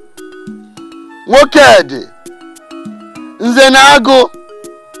 Emera, Nwokedi, Nzenago,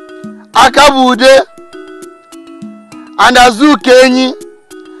 Akabude, and Azukenyi,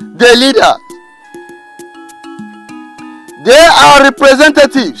 the leader. They are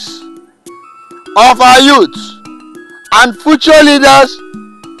representatives of our youth and future leaders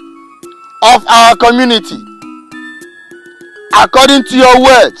of our community. According to your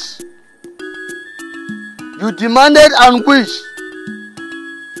words, you demanded and wished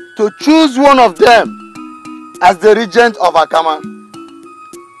to choose one of them as the regent of Akama,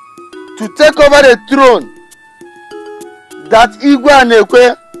 to take over the throne that Igwe and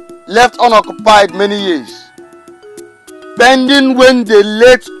Ekwe left unoccupied many years, pending when the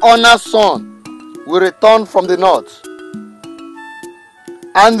late honor's son will return from the north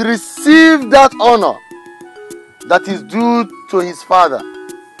and receive that honor that is due to his father.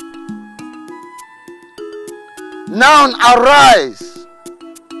 Now arise,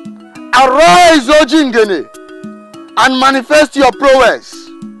 arise, Ojingene, and manifest your prowess.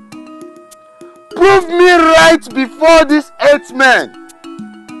 Prove me right before these 8 men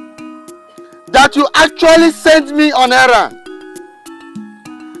that you actually sent me on errand.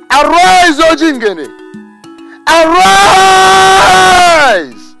 Arise, Ojingene, arise!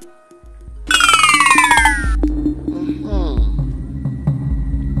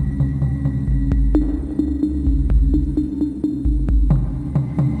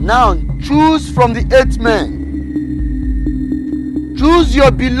 Now choose from the 8 men. Choose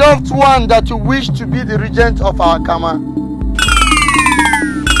your beloved one that you wish to be the regent of our Kama.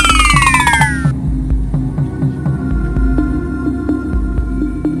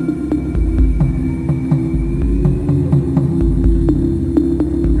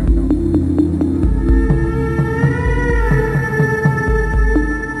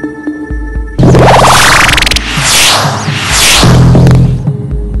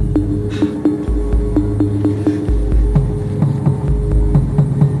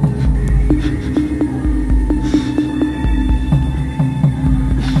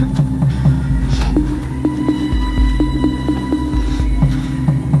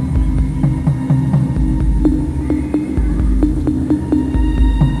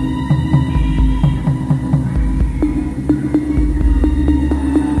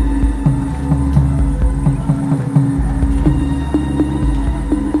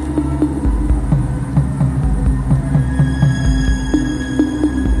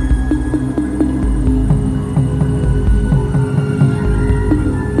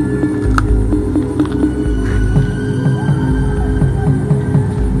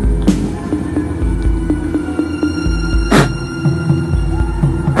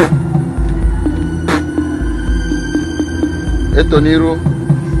 Etoniru,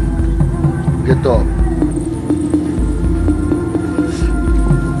 get up.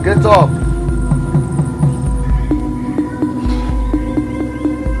 Get up.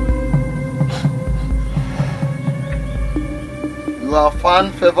 You have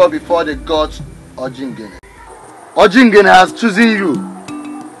found favor before the gods, Ojingene. Ojingene has chosen you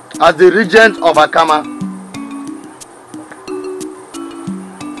as the regent of Akama.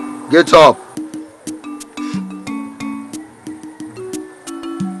 Get up.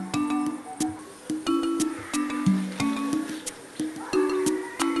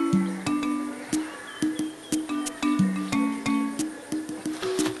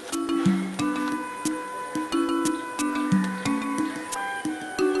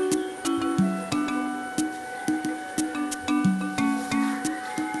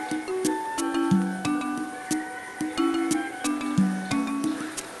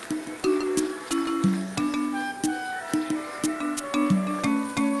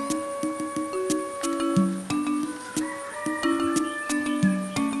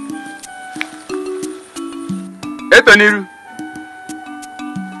 Etoniru,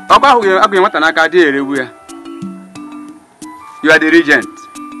 Oba who are being what an academy. You are the regent.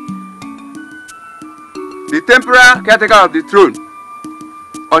 The temporal caretaker of the throne,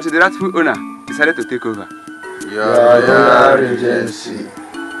 until the rightful owner decided to take over. Your Regency.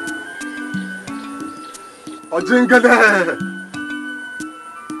 Ojingene!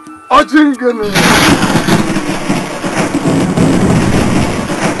 Ojingene!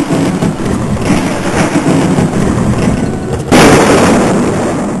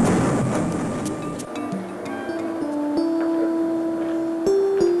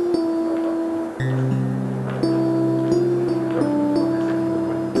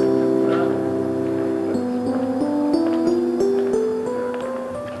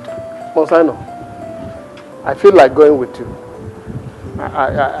 Monsano, I feel like going with you.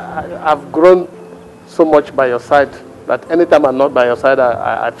 I've grown so much by your side that anytime I'm not by your side,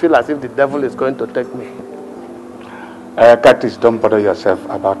 I feel as if the devil is going to take me. Curtis, don't bother yourself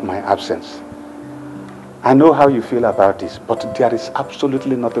about my absence. I know how you feel about this, but there is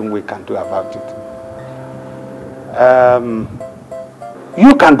absolutely nothing we can do about it.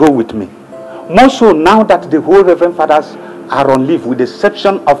 You can go with me. More so now that the whole Reverend Fathers are on leave, with the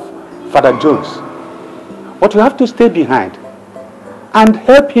exception of Father Jones. But you have to stay behind and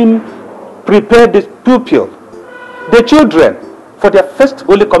help him prepare the pupil, the children, for their first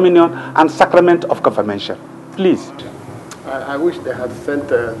Holy Communion and Sacrament of Confirmation. Please. I wish they had sent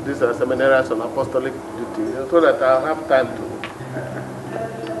these seminarians on apostolic duty so that I'll have time to.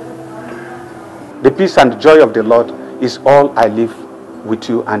 The peace and joy of the Lord is all I live with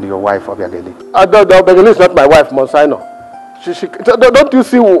you and your wife, Obadigie. Obadigie is not my wife, Monsignor. Don't you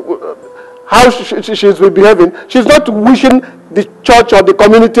see how she's behaving? She's not wishing the church or the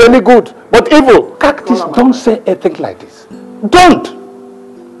community any good, but evil. Cactus, don't say a thing like this. Don't!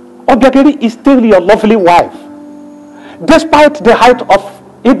 Obadigie is still your lovely wife. Despite the height of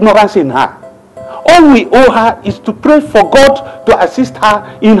ignorance in her, all we owe her is to pray for God to assist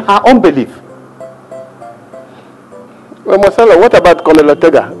her in her unbelief. Well, Marcelo, what about Colonel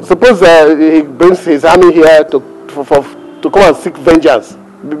Ortega? Suppose he brings his army here to come and seek vengeance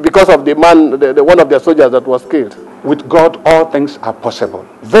because of the man, the one of their soldiers that was killed. With God, all things are possible.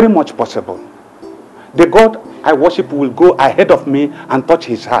 Very much possible. The God I worship will go ahead of me and touch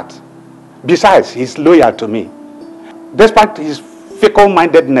his heart. Besides, he's loyal to me. Despite his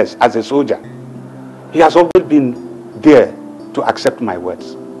fickle-mindedness as a soldier, he has always been there to accept my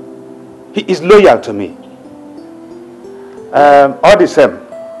words. He is loyal to me. All the same,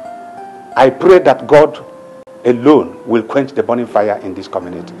 I pray that God alone will quench the burning fire in this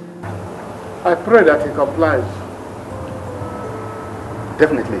community. I pray that he complies.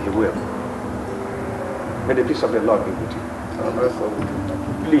 Definitely he will. May the peace of the Lord be with you.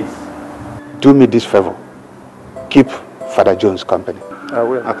 Please, do me this favor. Keep Father Jones company. I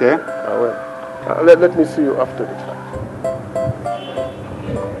will. Okay? I will. Let me see you after the fact.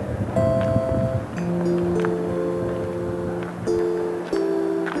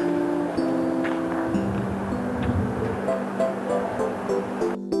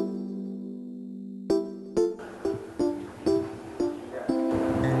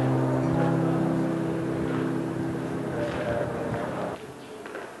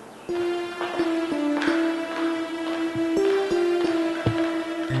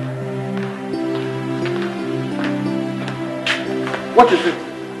 What is it?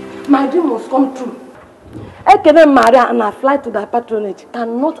 My dream must come true. Ekene Maria and her flight to the patronage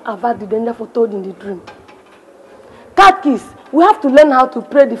cannot avert the danger foretold in the dream. Catechist, we have to learn how to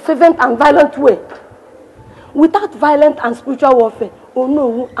pray the fervent and violent way. Without violent and spiritual warfare,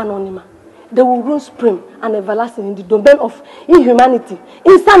 Onowu and Onima, they will rule supreme and everlasting in the domain of inhumanity,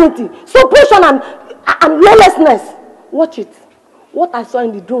 insanity, suppression and lawlessness. Watch it. What I saw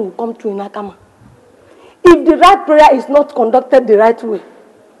in the dream will come true in Akama. If the right prayer is not conducted the right way,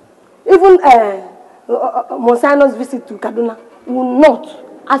 even Monsignors visit to Kaduna will not.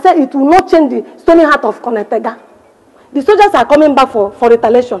 I said it will not change the stony heart of Konetega. The soldiers are coming back for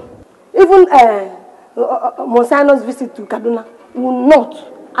retaliation. Even Monsignors visit to Kaduna will not.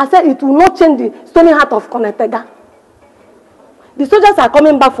 I said it will not change the stony heart of Konetega. The soldiers are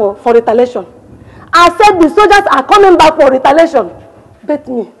coming back for retaliation. I said the soldiers are coming back for retaliation. Bet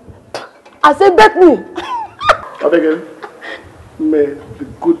me. I said bet me. Obadigie, may the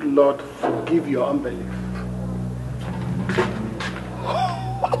good Lord forgive your unbelief.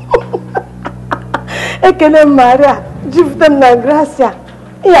 Ekene Maria, give them na gracia.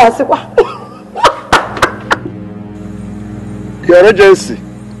 Yes. Your Regency,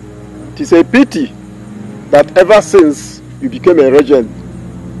 it is a pity that ever since you became a regent,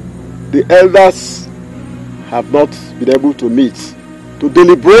 the elders have not been able to meet to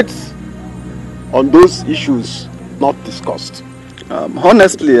deliberate on those issues not discussed.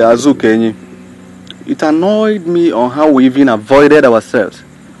 Honestly, Azukenyi, it annoyed me on how we even avoided ourselves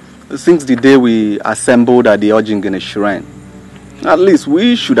since the day we assembled at the Ojingene shrine. At least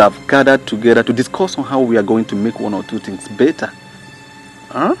we should have gathered together to discuss on how we are going to make one or two things better.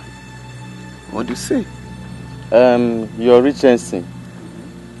 Huh? What do you say? Your Regency,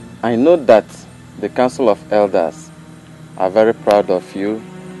 I know that the Council of Elders are very proud of you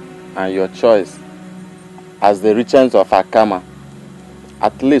and your choice as the regents of Akama,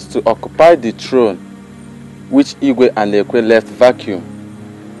 at least to occupy the throne which Igwe and Ekwe left vacuum.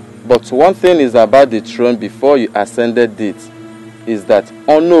 But one thing is about the throne before you ascended it, is that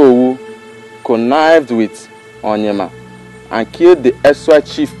Onowu connived with Onyema and killed the Eswa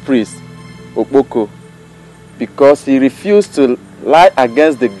chief priest, Okpoko, because he refused to lie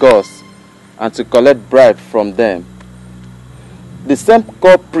against the gods and to collect bribe from them. The same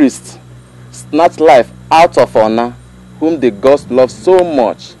god priest snatched life out of Ona, whom the gods loved so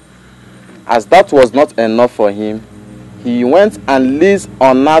much. As that was not enough for him, he went and leased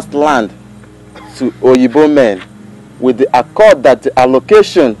Ona's land to Oyibo men with the accord that the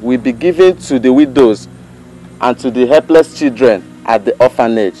allocation will be given to the widows and to the helpless children at the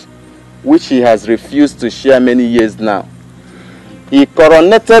orphanage, which he has refused to share many years now. He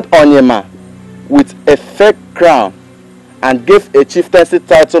coronated Onyema with a fake crown and gave a chieftaincy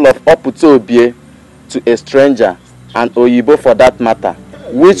title of Oputobie to a stranger, and Oyibo for that matter,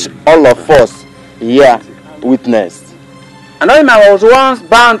 which all of us here witnessed. And Onyema was once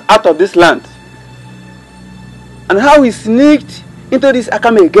banned out of this land. And how he sneaked into this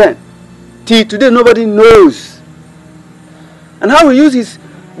Akame again, till today nobody knows. And how he used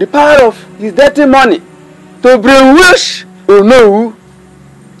the power of his dirty money to brainwash Onowu,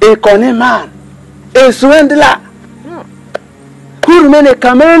 a cunning man, a swindler, who remained a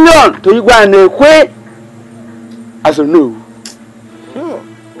chameleon to Igwe and Ekwe as Onowu.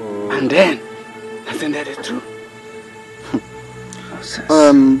 And then, ascended the truth.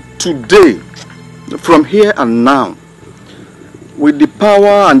 Today, from here and now, with the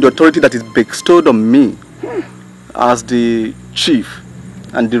power and the authority that is bestowed on me as the chief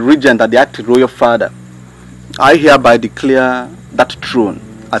and the regent and the acting royal father, I hereby declare that throne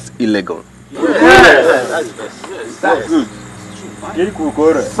as illegal. Yes. That's good.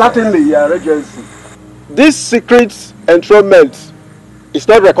 Certainly, Your Regency. This secret enthronement is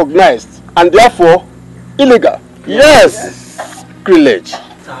not recognized and therefore illegal. Yes. Sacrilege.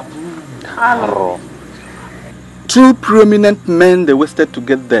 Two prominent men they wasted to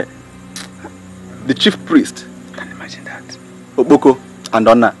get there. The chief priest, can you imagine that? Oboko and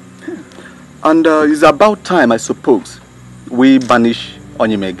Ona. And it's about time, I suppose, we banish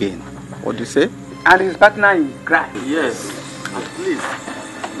Onyema again. What do you say? And his partner in crime. Yes, at least,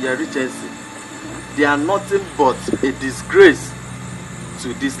 Your Regency, they are nothing but a disgrace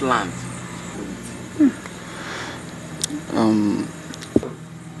to this land.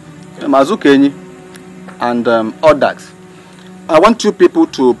 Mazukenyi and others, I want you people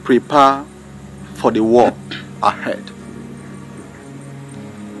to prepare for the war ahead.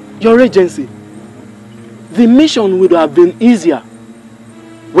 Your Regency, the mission would have been easier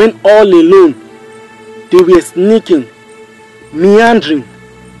when all alone they were sneaking, meandering,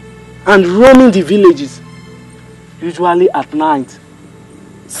 and roaming the villages, usually at night,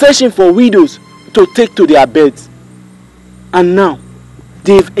 searching for widows to take to their beds. And now,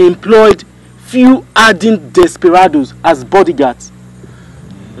 they've employed few hardened desperados as bodyguards.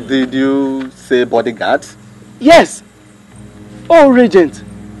 Did you say bodyguards? Yes. Oh, Regent,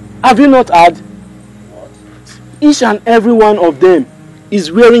 have you not heard? Each and every one of them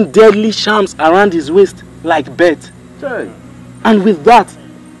is wearing deadly charms around his waist like belt. And with that,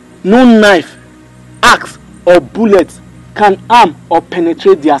 no knife, axe or bullet can harm or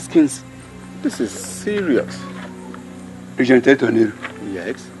penetrate their skins. This is serious. Regent Etonil.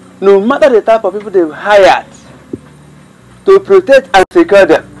 Yes. No matter the type of people they've hired to protect and secure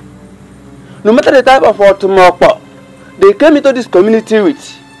them, no matter the type of automobile they came into this community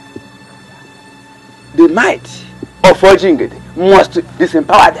with, the might of Ojingede must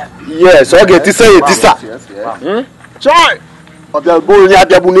disempower them. Yes, okay, this is it. Yes. Joy!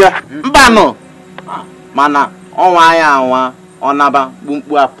 Mbano! Mana, onwa ya anwa, onaba,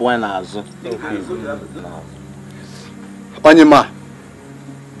 bumpu apwe na azu. Onyema,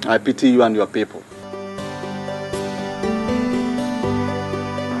 I pity you and your people.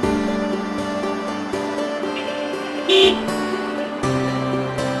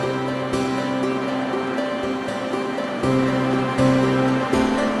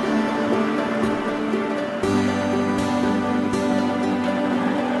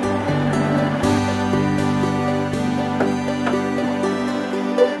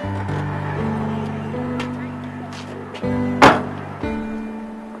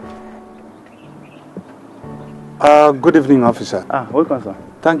 Good evening, officer. Welcome, sir.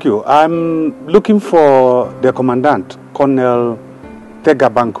 Thank you. I'm looking for the commandant, Colonel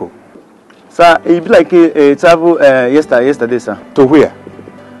Tegabanko. Sir, it be like a travel yesterday, sir. To where?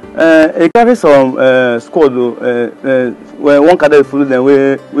 He carry some squad when one cadet follow them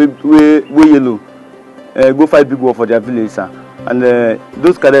we yellow go fight big war for their village, sir. And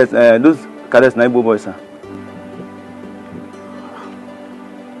those cadets na Igbo boys, sir.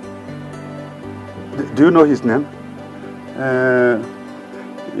 Do you know his name?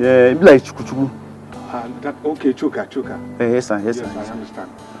 Yeah, it be like Chukuchuku. Okay, Chuka. Yes, sir. I understand.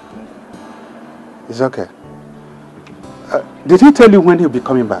 It's okay. Did he tell you when he'll be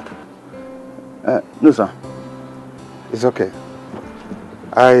coming back? No, sir. It's okay.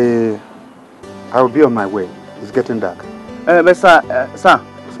 I'll be on my way. It's getting dark. But sir,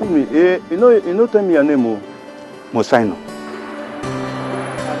 excuse me. You know, tell me your name, Mosaino.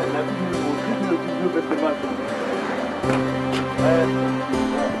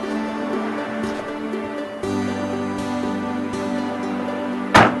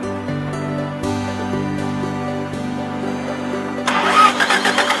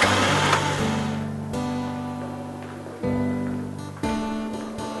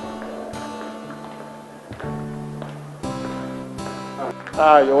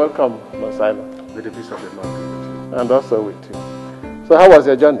 You're welcome, Mosaino. With the peace of the Lord. And also with you. So how was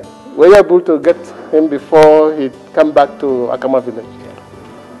your journey? Were you able to get him before he came back to Akama village?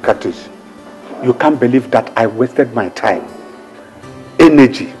 Curtis, you can't believe that I wasted my time,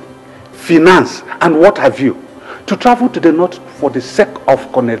 energy, finance, and what have you, to travel to the north for the sake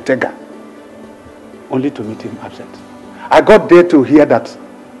of Colonel Tega, only to meet him absent. I got there to hear that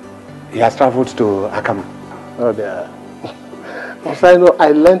he has traveled to Akama. Oh dear. Mosaino,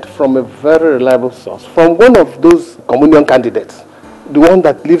 I learned from a very reliable source, from one of those communion candidates, the one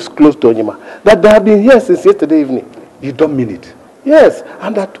that lives close to Onyema, that they have been here since yesterday evening. You don't mean it? Yes,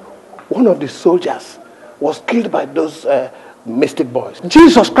 and that one of the soldiers was killed by those mystic boys.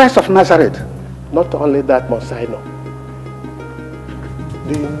 Jesus Christ of Nazareth. Not only that, Mosaino,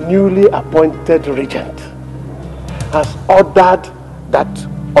 the newly appointed regent has ordered that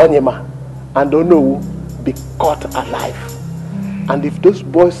Onyema and Onowu be caught alive. And if those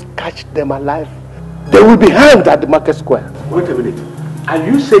boys catch them alive, they will be hanged at the market square. Wait a minute. Are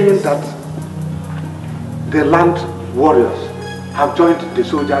you saying that the land warriors have joined the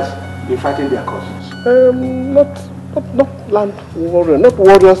soldiers in fighting their causes? Not land warriors, not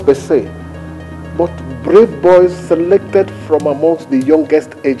warriors per se, but brave boys selected from amongst the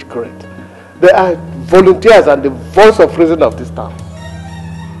youngest age grade. They are volunteers and the voice of reason of this town.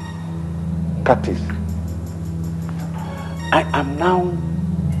 Curtis, I am now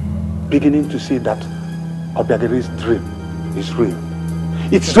beginning to see that Obadige's dream is real.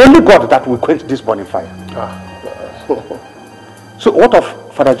 It is only God that will quench this burning fire. So what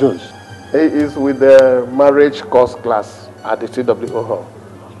of Father Jones? He is with the marriage course class at the TWO hall.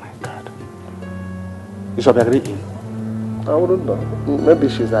 Oh my God. Is Obadigie in? I wouldn't know. Maybe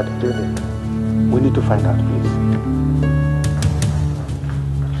she's at the clinic. We need to find out, please.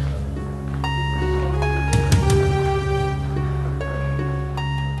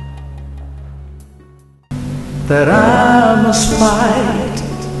 That I must fight.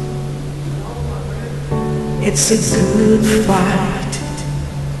 It's a good fight.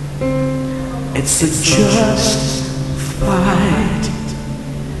 It's a just fight.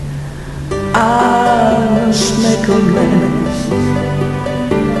 I must make amends.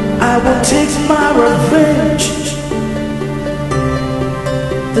 I will take my revenge.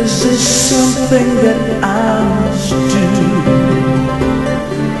 This is something that I must do.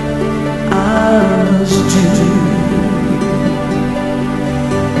 I must do.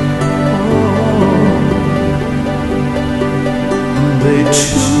 They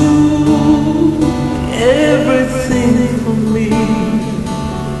took everything from me.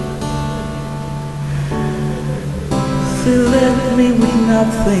 They left me with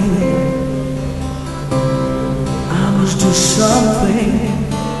nothing. I must do something.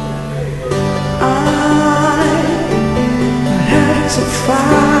 I had to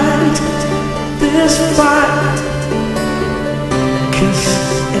fight this fight, 'cause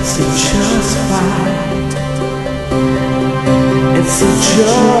it's a just fight. It's a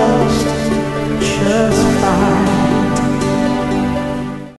just